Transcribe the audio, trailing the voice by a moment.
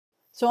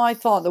So I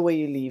thought the way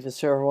you leave a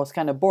server was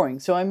kind of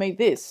boring, so I made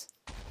this.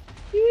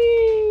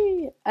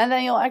 Whee! And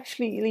then you'll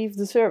actually leave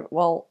the server.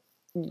 Well,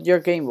 your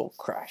game will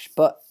crash,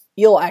 but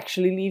you'll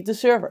actually leave the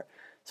server.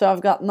 So I've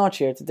got Notch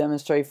here to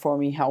demonstrate for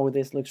me how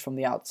this looks from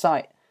the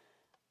outside.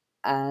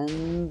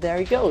 And there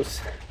he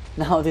goes.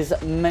 Now this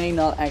may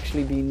not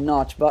actually be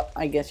Notch, but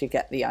I guess you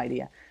get the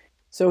idea.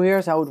 So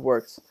here's how it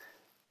works.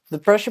 The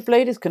pressure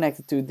plate is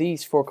connected to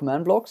these 4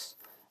 command blocks.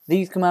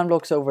 These command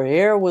blocks over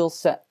here will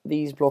set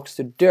these blocks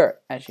to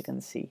dirt, as you can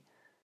see.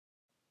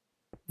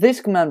 This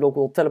command block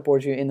will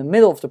teleport you in the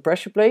middle of the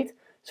pressure plate,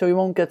 so you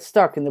won't get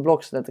stuck in the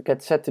blocks that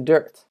get set to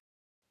dirt.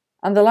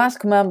 And the last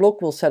command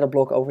block will set a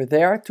block over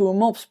there to a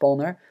mob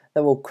spawner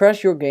that will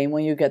crash your game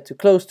when you get too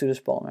close to the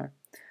spawner.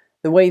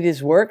 The way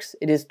this works,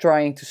 it is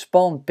trying to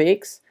spawn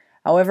pigs,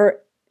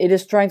 however, it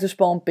is trying to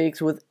spawn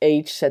pigs with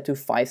age set to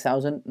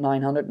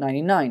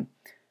 5999.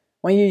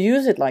 When you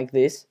use it like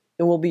this,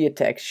 it will be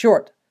attack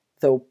short,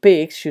 though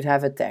pigs should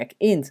have attack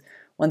int.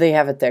 When they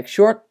have attack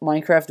short,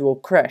 Minecraft will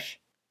crash.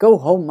 Go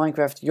home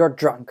Minecraft, you're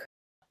drunk.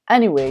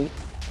 Anyway,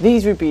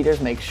 these repeaters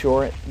make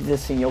sure the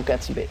signal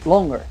gets a bit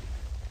longer.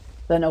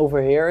 Then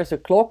over here is a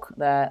clock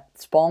that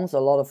spawns a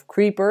lot of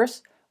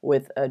creepers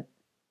with a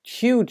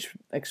huge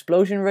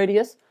explosion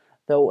radius,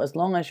 though as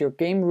long as your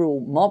game rule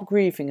mob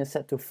griefing is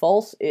set to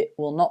false, it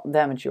will not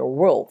damage your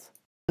world.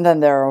 And then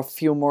there are a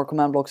few more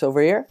command blocks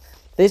over here.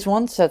 This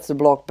one sets the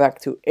block back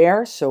to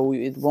air, so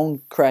it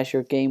won't crash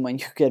your game when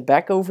you get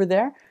back over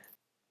there.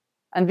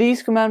 And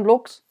these command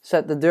blocks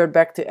set the dirt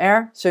back to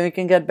air, so you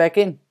can get back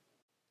in.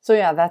 So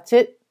yeah, that's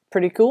it.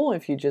 Pretty cool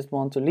if you just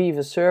want to leave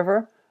a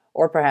server,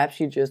 or perhaps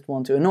you just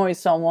want to annoy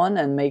someone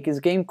and make his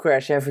game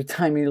crash every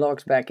time he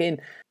logs back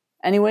in.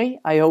 Anyway,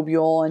 I hope you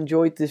all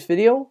enjoyed this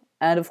video,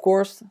 and of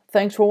course,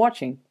 thanks for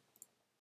watching.